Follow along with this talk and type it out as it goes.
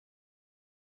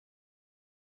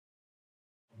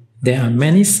There are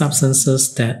many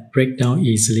substances that break down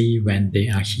easily when they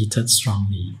are heated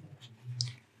strongly.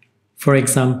 For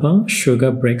example,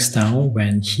 sugar breaks down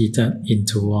when heated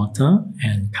into water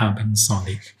and carbon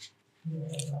solid.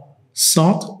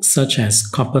 Salt, such as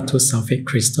copper-2 sulfate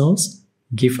crystals,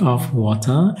 give off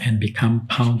water and become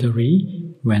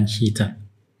powdery when heated.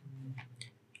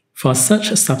 For such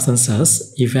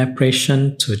substances,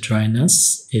 evaporation to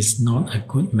dryness is not a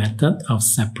good method of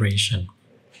separation.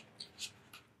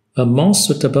 A more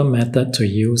suitable method to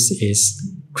use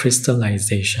is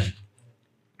crystallization.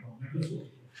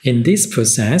 In this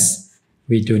process,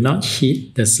 we do not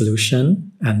heat the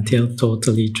solution until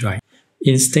totally dry.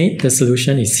 Instead, the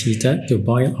solution is heated to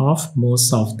boil off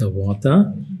most of the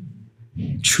water.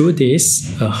 Through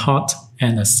this, a hot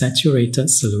and a saturated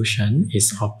solution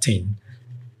is obtained.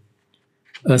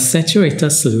 A saturated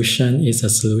solution is a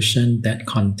solution that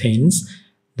contains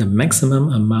the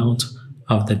maximum amount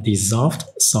of the dissolved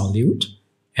solute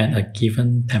at a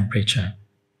given temperature.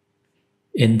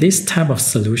 In this type of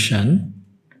solution,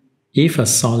 if a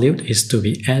solute is to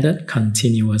be added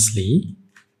continuously,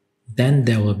 then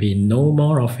there will be no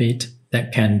more of it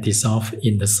that can dissolve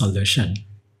in the solution.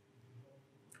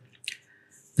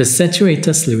 The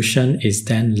saturated solution is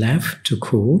then left to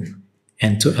cool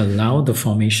and to allow the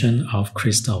formation of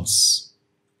crystals.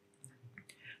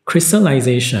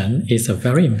 Crystallization is a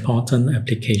very important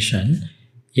application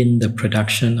in the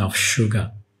production of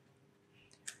sugar.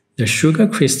 The sugar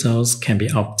crystals can be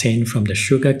obtained from the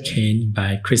sugar cane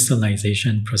by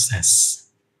crystallization process.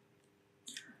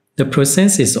 The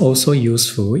process is also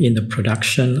useful in the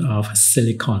production of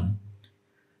silicon.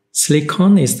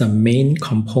 Silicon is the main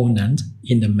component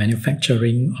in the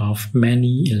manufacturing of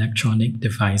many electronic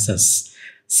devices,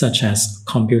 such as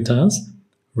computers,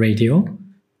 radio,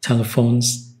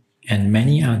 telephones, and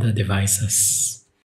many other devices.